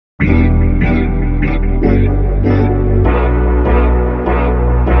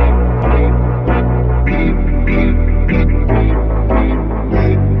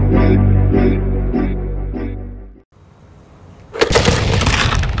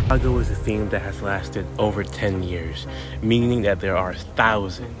Ninjago is a theme that has lasted over 10 years, meaning that there are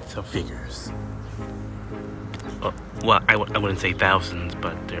thousands of figures. Well, I wouldn't say thousands,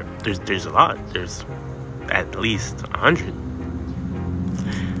 but there's a lot. There's at least 100.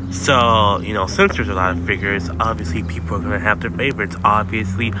 So, since there's a lot of figures, obviously people are going to have their favorites.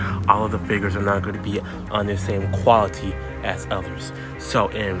 Obviously, all of the figures are not going to be on the same quality as others. So,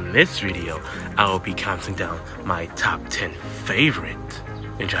 in this video, I will be counting down my top 10 favorite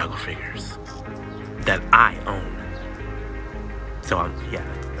Ninjago figures that I own. So,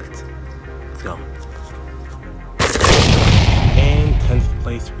 let's go. In 10th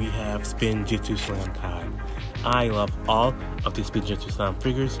place, we have Spin Jitsu Slam Kai. I love all of the Spin Jitsu Slam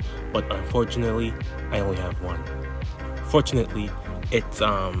figures, but unfortunately, I only have one. Fortunately, it's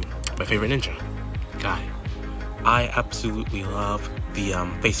my favorite ninja, Kai. I absolutely love the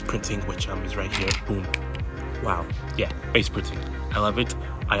face printing, which is right here. Boom. Wow. Yeah, face printing. I love it.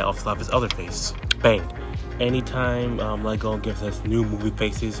 I also love his other face. Bang. Anytime Lego gives us new movie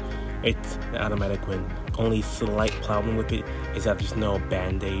faces, it's an automatic win. Only slight problem with it is that there's no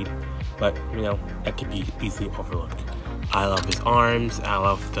band-aid, but that could be easily overlooked. I love his arms. I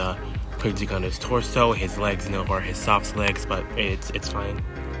love the printing on his torso. His legs, are his soft legs, but it's fine.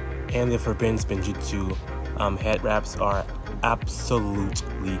 And the Forbidden Spinjitzu head wraps are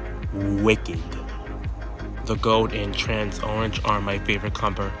absolutely wicked. The gold and trans orange are my favorite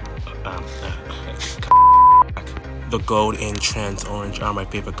combo. The gold and trans orange are my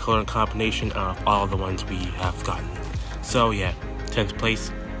favorite color combination of all the ones we have gotten. So yeah, 10th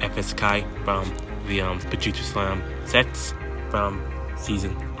place, FS Kai from the Spinjitzu Slam sets from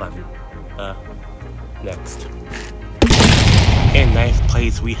season 11. Next. In 9th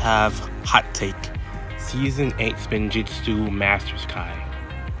place, we have Hot Take, season 8 Spinjitzu Masters Kai.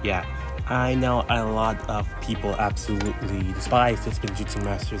 Yeah, I know a lot of people absolutely despise the Spinjitzu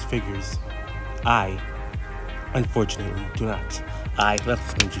Masters figures. I, unfortunately, do not. I love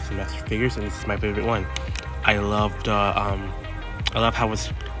the Spinjitzu Masters figures, and this is my favorite one. I love how it's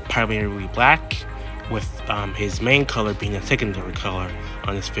primarily black, with his main color being a secondary color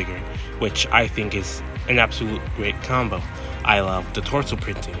on this figure, which I think is an absolute great combo. I love the torso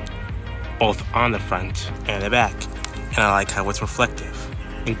printing, both on the front and the back, and I like how it's reflective.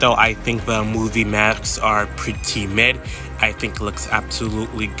 And though I think the movie masks are pretty mid, I think it looks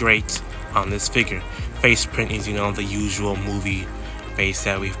absolutely great on this figure. Face print is, the usual movie face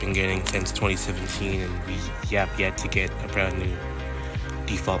that we've been getting since 2017, and we have yet to get a brand new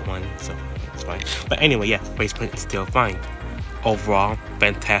default one, so it's fine. But anyway, yeah, face print is still fine. Overall,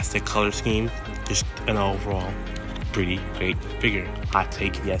 fantastic color scheme, just an overall pretty great figure. Hot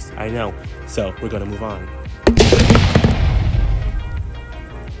take, yes, I know. So we're gonna move on.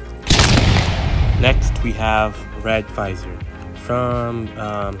 Next, we have Red Visor from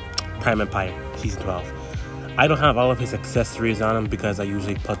Prime Empire Season 12. I don't have all of his accessories on him because I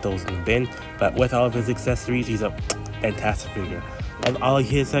usually put those in the bin, but with all of his accessories, he's a fantastic figure. Of all of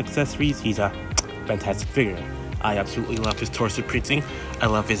his accessories, he's a fantastic figure. I absolutely love his torso printing. I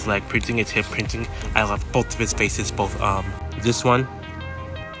love his leg printing, his hip printing. I love both of his faces, both this one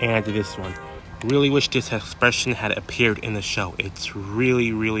and this one. Really wish this expression had appeared in the show. It's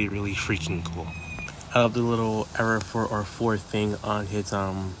really, really, really freaking cool. I love the little error 4 thing on his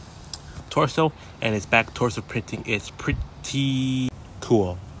torso, and his back torso printing is pretty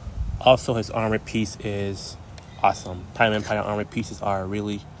cool. Also, his armor piece is awesome. Prime Empire armor pieces are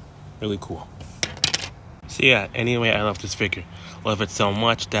really, really cool. So yeah, anyway, I love this figure. Love it so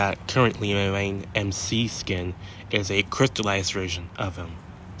much that currently my main MC skin is a crystallized version of him.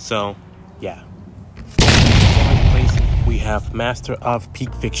 So, yeah. In place, we have Master of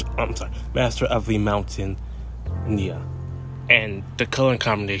the Mountain, Nia. And the color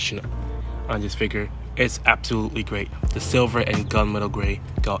combination on this figure is absolutely great. The silver and gunmetal gray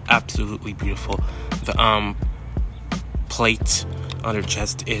go absolutely beautiful. The plate on her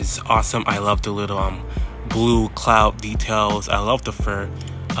chest is awesome. I love the little blue cloud details. I love the fur.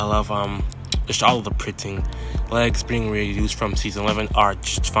 I love just all of the printing. Legs being reused from season 11 are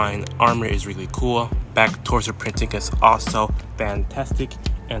just fine. Armor is really cool. Back torso printing is also fantastic.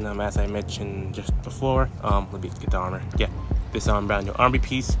 And as I mentioned just before, let me get the armor. Yeah, this brand new armor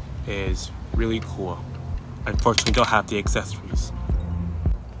piece is really cool. Unfortunately, don't have the accessories.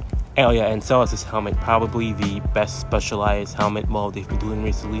 Oh yeah, and so is this helmet. Probably the best specialized helmet mold they've been doing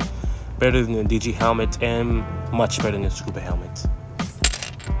recently. Better than the DG helmet and much better than the scuba helmet.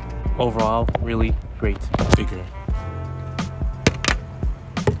 Overall, really great figure.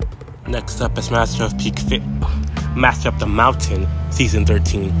 Next up is Master of the Mountain Season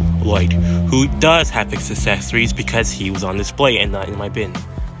 13 Lloyd, who does have his accessories because he was on display and not in my bin.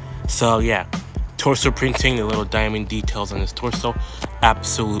 So yeah, torso printing, the little diamond details on his torso,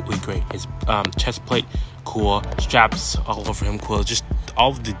 absolutely great. His chest plate, cool. Straps all over him, cool. Just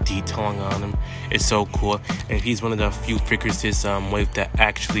all of the detailing on him is so cool. And he's one of the few figures this wave that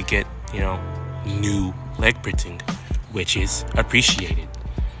actually get, new leg printing, which is appreciated.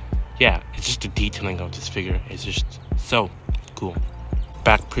 Yeah, it's just the detailing of this figure is just so cool.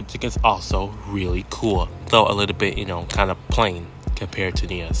 Back printing is also really cool, though a little bit, kind of plain compared to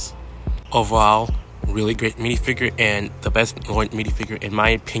Nia's. Overall, really great minifigure and the best minifigure in my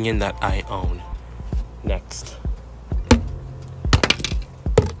opinion that I own. Next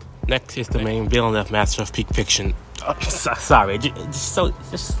is the main villain of Master of Peak Fiction. Oh, sorry, it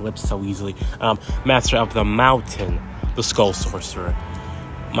just slips so easily. Master of the Mountain, the Skull Sorcerer.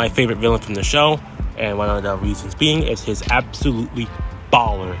 My favorite villain from the show, and one of the reasons being is his absolutely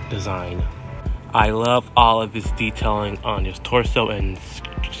baller design. I love all of his detailing on his torso and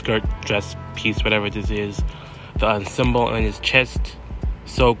skirt, dress piece, whatever this is. The symbol on his chest,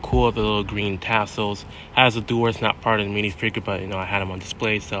 so cool. The little green tassels. Has a door, it's not part of the minifigure, but I had him on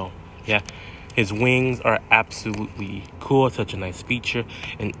display, so yeah. His wings are absolutely cool, such a nice feature.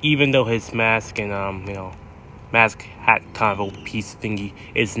 And even though his mask and mask hat combo piece thingy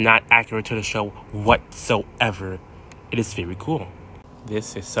is not accurate to the show whatsoever, it is very cool.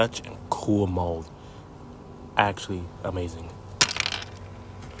 This is such a cool mold. Actually amazing.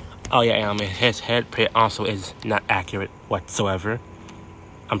 Oh yeah, his head print also is not accurate whatsoever.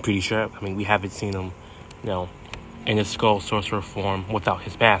 I'm pretty sure. We haven't seen him, in his Skull Sorcerer form without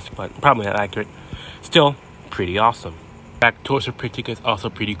his mask, but probably not accurate. Still, pretty awesome. Back torso printing is also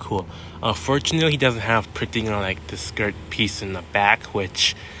pretty cool. Unfortunately, he doesn't have printing on the skirt piece in the back,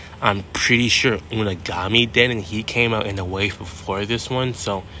 which I'm pretty sure Unagami did, and he came out in a wave before this one,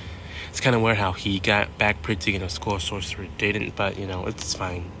 so it's kind of weird how he got back printing and a Skull Sorcerer didn't, but it's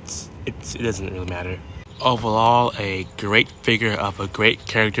fine. It doesn't really matter. Overall, a great figure of a great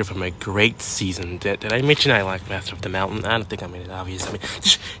character from a great season. Did I mention I like Master of the Mountain? I don't think I made it obvious.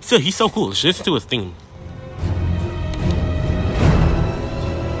 Still, he's so cool. Just listen to his theme.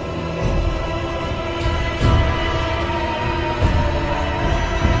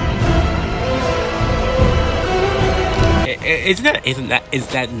 Is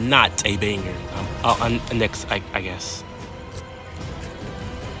that not a banger? Next, I guess.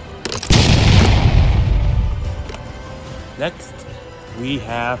 Next, we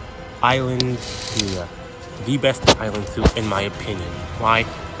have Island Nia, the best island suit in my opinion. Why?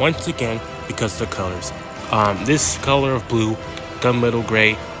 Once again, because the colors. This color of blue, gunmetal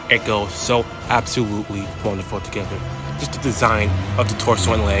gray, it goes so absolutely wonderful together. Just the design of the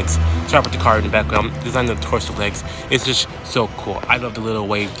torso and legs. Start with the card in the background. Design of the torso legs is just so cool. I love the little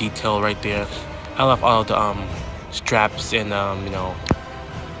wave detail right there. I love all of the straps and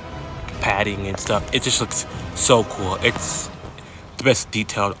padding and stuff. It just looks so cool. It's the best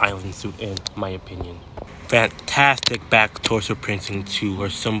detailed island suit in my opinion. Fantastic back torso printing too. Her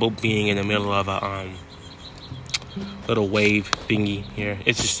symbol being in the middle of a little wave thingy here.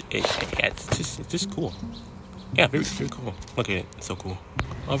 It's just cool. Yeah, very, very cool. Look at it. It's so cool.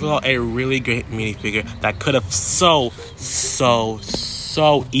 Overall, a really great minifigure that could have so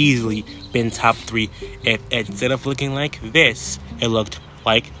easily been top 3 if instead of looking like this, it looked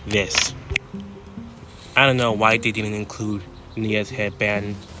like this. I don't know why they didn't include Nia's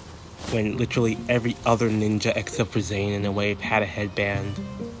headband when literally every other ninja except for Zayn in a wave had a headband.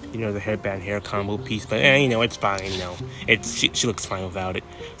 The headband hair combo piece, but it's fine. She looks fine without it.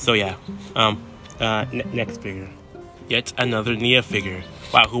 So yeah, next figure, yet another Nia figure.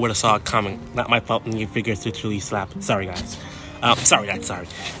 Wow, who would have saw it coming? Not my fault. Nia figures literally slap. Sorry guys. Sorry.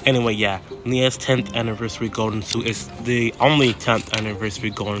 Anyway, yeah, Nia's 10th anniversary golden suit is the only 10th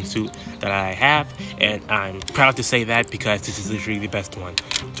anniversary golden suit that I have, and I'm proud to say that because this is literally the best one.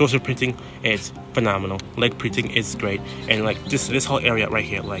 Torso printing is phenomenal. Leg printing is great, and this whole area right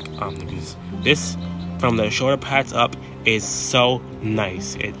here, this from the shoulder pads up is so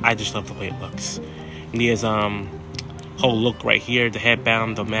nice. I just love the way it looks. Nia's whole look right here, the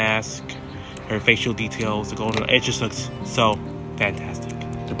headband, the mask, her facial details, the golden, it just looks so fantastic.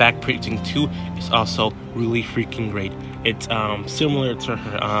 The back printing too is also really freaking great. It's similar to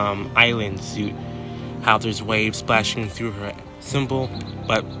her island suit, how there's waves splashing through her symbol,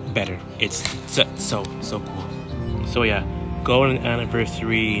 but better. It's so cool. So yeah, golden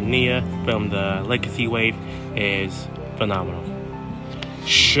anniversary Nia from the Legacy wave is phenomenal.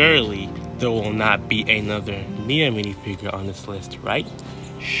 Surely there will not be another Nia minifigure on this list, right?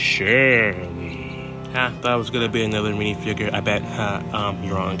 Surely. Thought it was gonna be another minifigure. I bet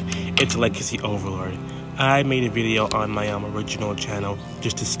you're wrong. It's Legacy Overlord. I made a video on my original channel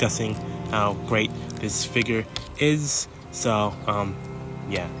just discussing how great this figure is. So,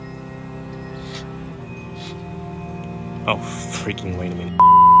 yeah. Oh, freaking wait a minute.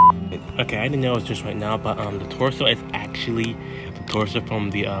 Okay, I didn't know it was just right now, but the torso is actually the torso from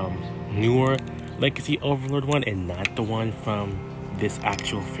the newer Legacy Overlord one and not the one from this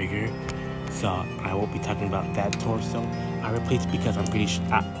actual figure. So I won't be talking about that torso. I replaced because I'm pretty sure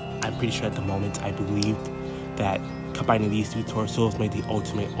at the moment I believed that combining these two torsos made the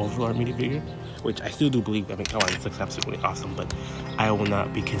ultimate Overlord minifigure, which I still do believe. I mean, come on, this looks absolutely awesome, but I will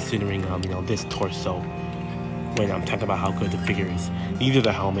not be considering this torso when I'm talking about how good the figure is. Neither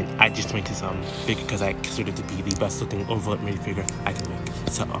the helmet. I just made this figure because I consider it to be the best looking Overlord minifigure I can make.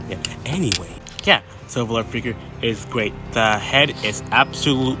 So yeah. Anyway, yeah. So Overlord figure is great. The head is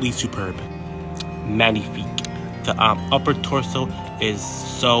absolutely superb. Magnifique. The upper torso is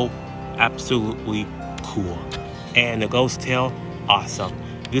so absolutely cool, and the ghost tail, awesome.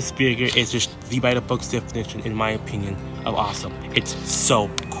 This figure is just the by the book's definition, in my opinion, of awesome. It's so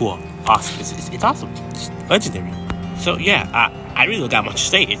cool. Awesome. It's awesome. It's legendary. So yeah, I really don't got much to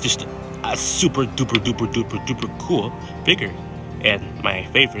say. It's just a super duper duper duper duper cool figure, and my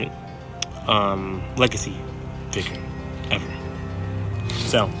favorite legacy figure ever.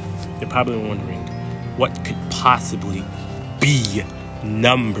 So you're probably wondering, what could possibly be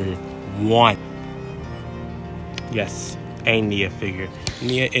number one? Yes, a Nia figure.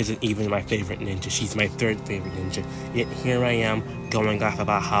 Nia isn't even my favorite ninja. She's my third favorite ninja. Yet here I am going off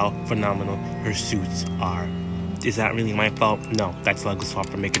about how phenomenal her suits are. Is that really my fault? No, that's Lego's fault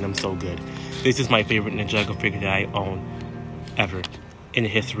for making them so good. This is my favorite Ninjago figure that I own ever in the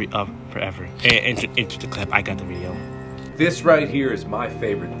history of forever. And into the clip, I got the video. This right here is my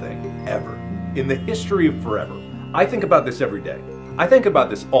favorite thing ever in the history of forever. I think about this every day. I think about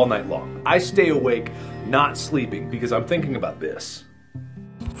this all night long. I stay awake, not sleeping, because I'm thinking about this.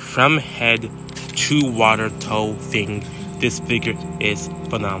 From head to water toe thing, this figure is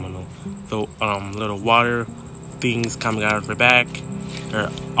phenomenal. The little water things coming out of her back, her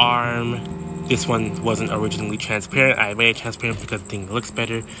arm. This one wasn't originally transparent. I made it transparent because the thing looks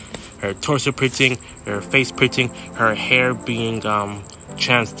better. Her torso printing, her face printing, her hair being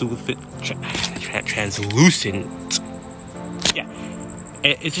translucent. Yeah,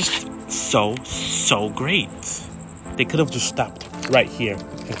 it's just so great. They could have just stopped right here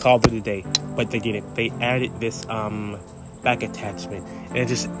and called it a day, but they didn't. They added this back attachment, and it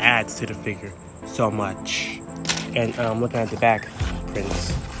just adds to the figure so much. And looking at the back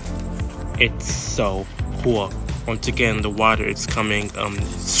prints, it's so cool. Once again, the water is coming,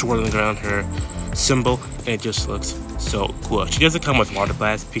 swirling around her symbol, and it just looks so cool. She doesn't come with water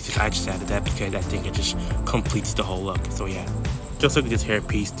blast pieces. I just added that because I think it just completes the whole look. So yeah, just look at this hair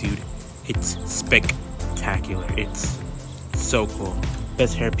piece, dude. It's spectacular. It's so cool.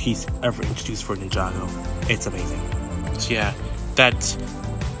 Best hair piece ever introduced for Ninjago. It's amazing. So yeah, that's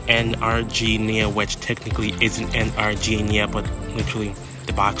NRG Nia, which technically isn't NRG Nia, but literally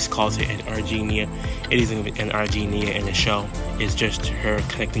the box calls it NRG Nia. It isn't even NRG Nia in the show. It's just her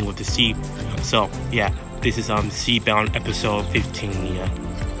connecting with the sea. So yeah, this is Seabound episode 15 Nia.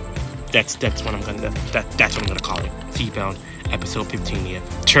 That's what I'm gonna that's what I'm gonna call it. Seabound episode 15 Nia.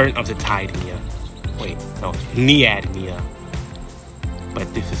 Turn of the Tide Nia. Wait, no, Naiad Nia.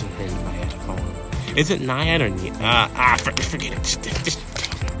 But this isn't her Naiad phone. Is it Naiad or Nia? Forget it.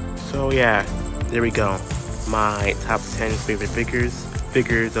 So yeah, there we go. My top 10 favorite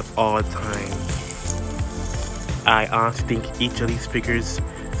figures of all time. I honestly think each of these figures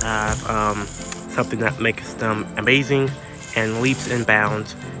have something that makes them amazing and leaps and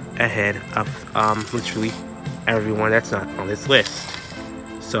bounds ahead of literally everyone that's not on this list.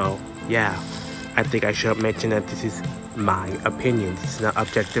 So yeah, I think I should mention that this is my opinion. It's not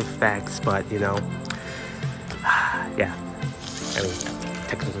objective facts, but you know, yeah. I mean,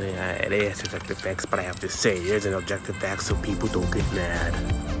 technically it is objective facts, but I have to say it is an objective fact so people don't get mad.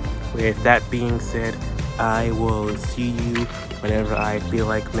 With that being said, I will see you whenever I feel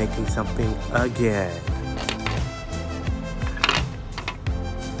like making something again.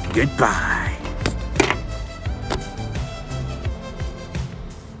 Goodbye.